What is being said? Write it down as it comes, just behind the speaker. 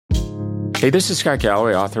Hey, this is Scott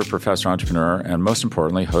Galloway, author, professor, entrepreneur, and most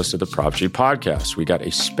importantly, host of the Prop G podcast. We got a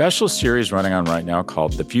special series running on right now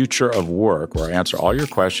called The Future of Work, where I answer all your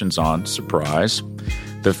questions on, surprise,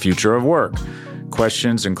 the future of work.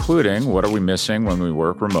 Questions including, what are we missing when we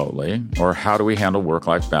work remotely? Or how do we handle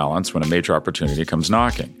work-life balance when a major opportunity comes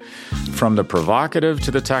knocking? From the provocative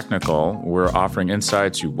to the technical, we're offering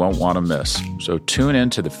insights you won't want to miss. So tune in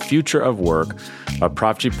to The Future of Work, a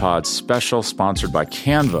Prop G Pod special sponsored by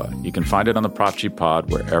Canva. You can find it on the Prop G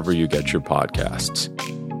Pod wherever you get your podcasts.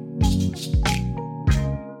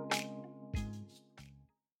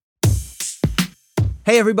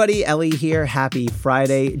 Hey everybody, Elie here. Happy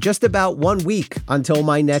Friday. Just about 1 week until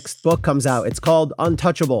my next book comes out. It's called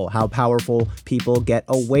Untouchable: How Powerful People Get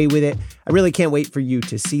Away with It. I really can't wait for you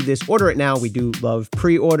to see this. Order it now. We do love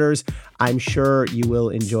pre-orders. I'm sure you will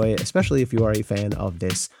enjoy it, especially if you are a fan of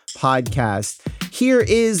this podcast. Here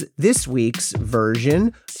is this week's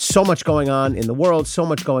version. So much going on in the world, so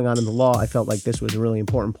much going on in the law. I felt like this was a really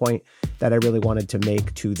important point that I really wanted to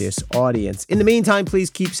make to this audience. In the meantime, please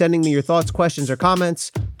keep sending me your thoughts, questions, or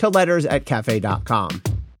comments to letters@cafe.com.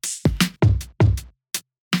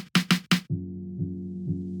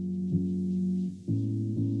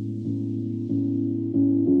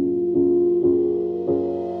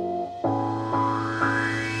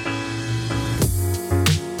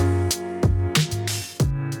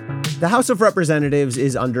 The House of Representatives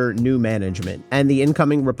is under new management, and the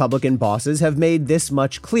incoming Republican bosses have made this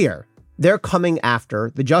much clear. They're coming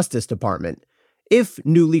after the Justice Department. If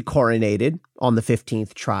newly coronated on the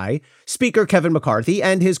 15th try, Speaker Kevin McCarthy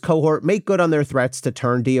and his cohort make good on their threats to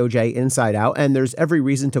turn DOJ inside out, and there's every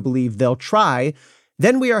reason to believe they'll try,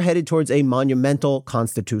 then we are headed towards a monumental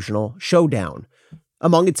constitutional showdown.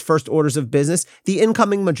 Among its first orders of business, the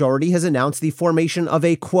incoming majority has announced the formation of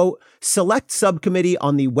a, quote, select subcommittee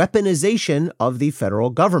on the weaponization of the federal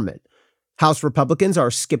government. House Republicans are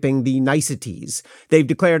skipping the niceties. They've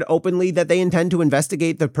declared openly that they intend to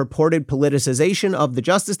investigate the purported politicization of the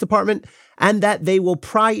Justice Department and that they will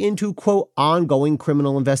pry into, quote, ongoing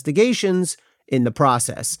criminal investigations in the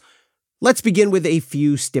process. Let's begin with a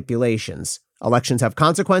few stipulations. Elections have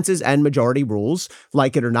consequences and majority rules.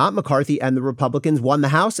 Like it or not, McCarthy and the Republicans won the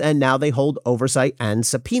House, and now they hold oversight and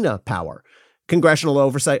subpoena power. Congressional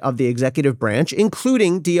oversight of the executive branch,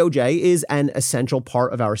 including DOJ, is an essential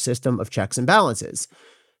part of our system of checks and balances.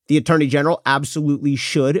 The Attorney General absolutely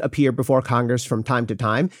should appear before Congress from time to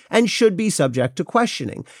time and should be subject to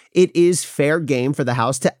questioning. It is fair game for the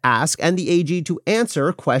House to ask and the AG to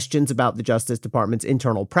answer questions about the Justice Department's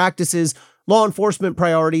internal practices, law enforcement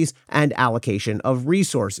priorities, and allocation of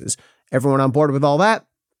resources. Everyone on board with all that?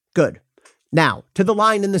 Good. Now, to the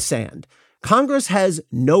line in the sand. Congress has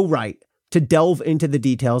no right to delve into the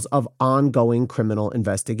details of ongoing criminal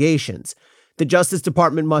investigations. The Justice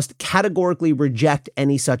Department must categorically reject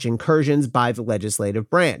any such incursions by the legislative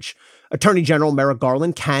branch. Attorney General Merrick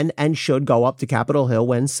Garland can and should go up to Capitol Hill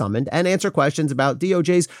when summoned and answer questions about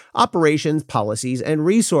DOJ's operations, policies, and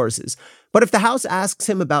resources. But if the House asks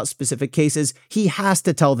him about specific cases, he has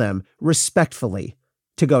to tell them respectfully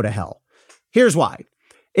to go to hell. Here's why.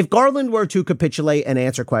 If Garland were to capitulate and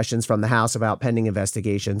answer questions from the House about pending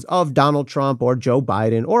investigations of Donald Trump or Joe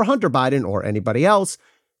Biden or Hunter Biden or anybody else,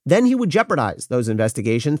 then he would jeopardize those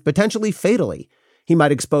investigations potentially fatally. He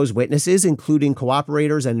might expose witnesses, including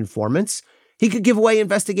cooperators and informants. He could give away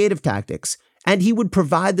investigative tactics, and he would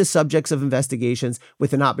provide the subjects of investigations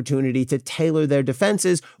with an opportunity to tailor their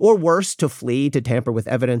defenses, or worse, to flee, to tamper with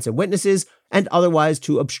evidence and witnesses, and otherwise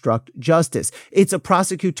to obstruct justice. It's a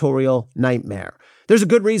prosecutorial nightmare. There's a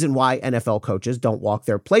good reason why NFL coaches don't walk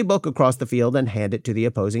their playbook across the field and hand it to the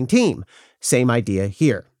opposing team. Same idea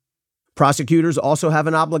here. Prosecutors also have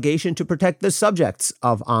an obligation to protect the subjects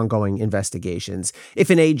of ongoing investigations. If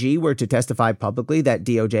an AG were to testify publicly that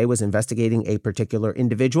DOJ was investigating a particular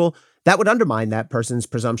individual, that would undermine that person's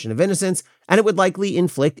presumption of innocence, and it would likely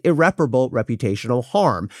inflict irreparable reputational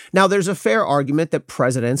harm. Now, there's a fair argument that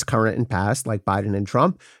presidents, current and past, like Biden and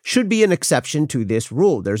Trump, should be an exception to this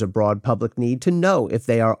rule. There's a broad public need to know if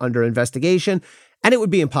they are under investigation, and it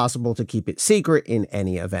would be impossible to keep it secret in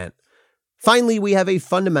any event. Finally, we have a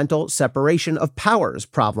fundamental separation of powers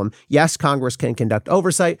problem. Yes, Congress can conduct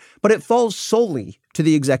oversight, but it falls solely to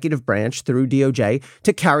the executive branch through DOJ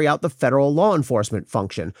to carry out the federal law enforcement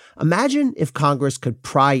function. Imagine if Congress could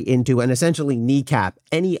pry into and essentially kneecap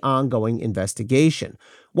any ongoing investigation.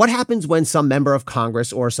 What happens when some member of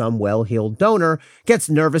Congress or some well-heeled donor gets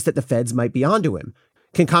nervous that the feds might be onto him?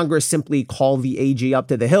 Can Congress simply call the AG up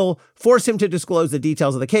to the Hill, force him to disclose the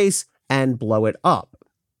details of the case, and blow it up?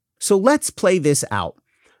 So let's play this out.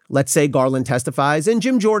 Let's say Garland testifies and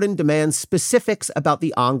Jim Jordan demands specifics about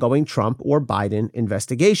the ongoing Trump or Biden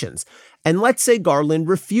investigations. And let's say Garland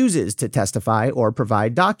refuses to testify or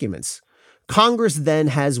provide documents. Congress then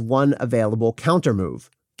has one available countermove: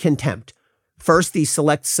 contempt. First, the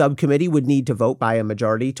select subcommittee would need to vote by a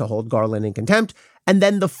majority to hold Garland in contempt, and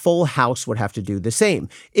then the full House would have to do the same.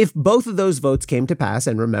 If both of those votes came to pass,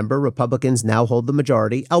 and remember, Republicans now hold the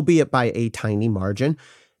majority, albeit by a tiny margin,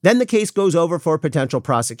 then the case goes over for potential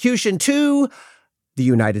prosecution to the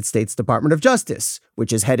United States Department of Justice,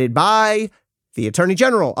 which is headed by the Attorney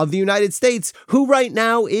General of the United States, who right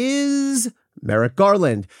now is Merrick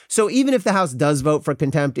Garland. So even if the House does vote for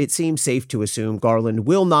contempt, it seems safe to assume Garland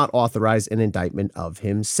will not authorize an indictment of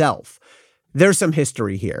himself. There's some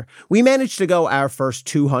history here. We managed to go our first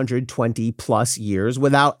 220 plus years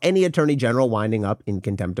without any attorney general winding up in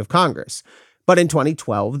contempt of Congress. But in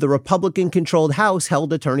 2012, the Republican-controlled House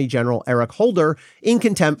held Attorney General Eric Holder in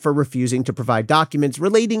contempt for refusing to provide documents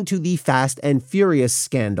relating to the Fast and Furious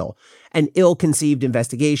scandal, an ill-conceived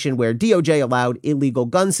investigation where DOJ allowed illegal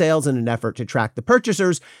gun sales in an effort to track the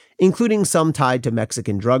purchasers, including some tied to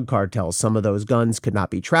Mexican drug cartels. Some of those guns could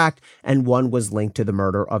not be tracked, and one was linked to the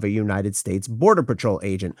murder of a United States Border Patrol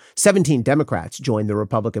agent. 17 Democrats joined the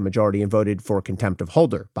Republican majority and voted for contempt of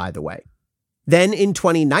Holder, by the way. Then in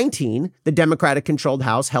 2019, the Democratic-controlled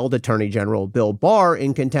House held Attorney General Bill Barr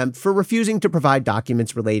in contempt for refusing to provide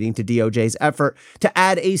documents relating to DOJ's effort to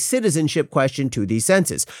add a citizenship question to the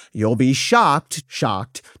census. You'll be shocked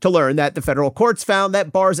to learn that the federal courts found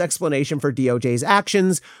that Barr's explanation for DOJ's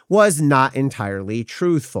actions was not entirely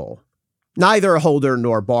truthful. Neither Holder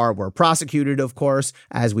nor Barr were prosecuted, of course,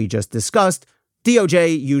 as we just discussed.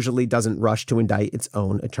 DOJ usually doesn't rush to indict its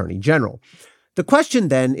own attorney general. The question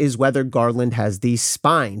then is whether Garland has the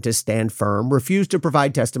spine to stand firm, refuse to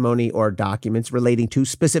provide testimony or documents relating to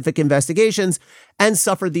specific investigations, and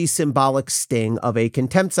suffer the symbolic sting of a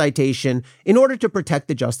contempt citation in order to protect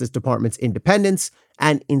the Justice Department's independence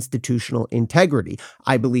and institutional integrity.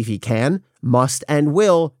 I believe he can, must, and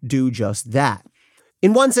will do just that.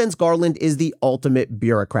 In one sense, Garland is the ultimate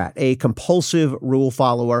bureaucrat, a compulsive rule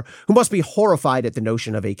follower who must be horrified at the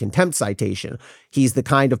notion of a contempt citation. He's the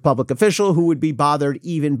kind of public official who would be bothered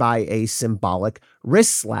even by a symbolic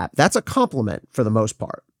wrist slap. That's a compliment for the most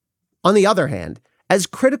part. On the other hand, as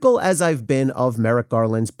critical as I've been of Merrick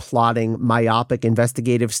Garland's plodding, myopic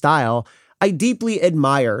investigative style, I deeply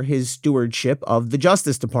admire his stewardship of the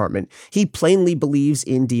Justice Department. He plainly believes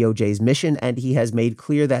in DOJ's mission, and he has made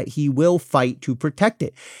clear that he will fight to protect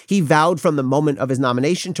it. He vowed from the moment of his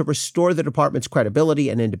nomination to restore the department's credibility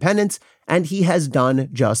and independence, and he has done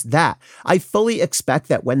just that. I fully expect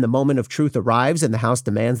that when the moment of truth arrives and the House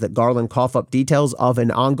demands that Garland cough up details of an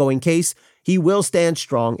ongoing case, he will stand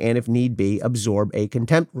strong and, if need be, absorb a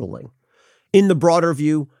contempt ruling. In the broader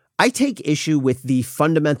view, I take issue with the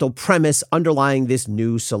fundamental premise underlying this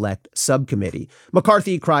new select subcommittee.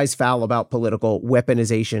 McCarthy cries foul about political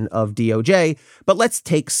weaponization of DOJ, but let's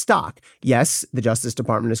take stock. Yes, the Justice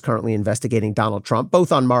Department is currently investigating Donald Trump,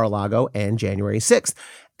 both on Mar-a-Lago and January 6th.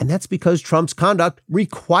 And that's because Trump's conduct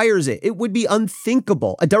requires it. It would be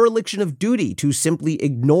unthinkable, a dereliction of duty to simply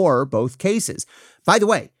ignore both cases. By the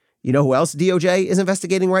way, you know who else DOJ is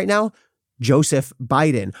investigating right now? Joseph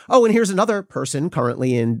Biden. Oh, and here's another person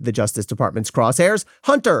currently in the Justice Department's crosshairs,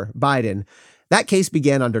 Hunter Biden. That case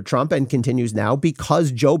began under Trump and continues now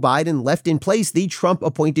because Joe Biden left in place the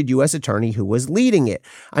Trump-appointed U.S. attorney who was leading it.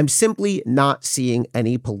 I'm simply not seeing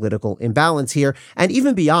any political imbalance here. And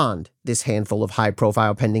even beyond this handful of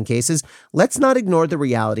high-profile pending cases, let's not ignore the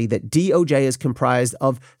reality that DOJ is comprised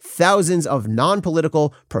of thousands of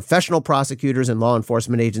non-political professional prosecutors and law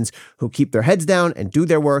enforcement agents who keep their heads down and do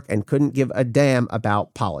their work and couldn't give a damn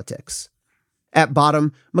about politics. At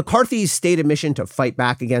bottom, McCarthy's stated mission to fight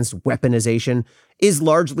back against weaponization is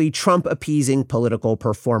largely Trump-appeasing political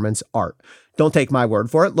performance art. Don't take my word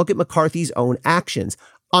for it. Look at McCarthy's own actions.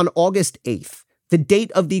 On August 8th, the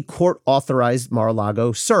date of the court-authorized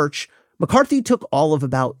Mar-a-Lago search, McCarthy took all of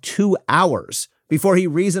about 2 hours before he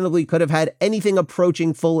reasonably could have had anything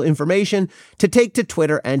approaching full information to take to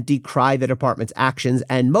Twitter and decry the department's actions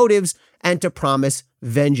and motives and to promise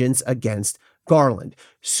vengeance against Garland.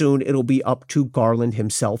 Soon it'll be up to Garland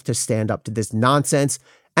himself to stand up to this nonsense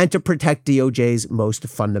and to protect DOJ's most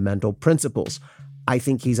fundamental principles. I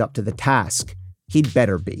think he's up to the task. He'd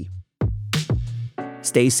better be.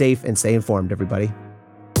 Stay safe and stay informed, everybody.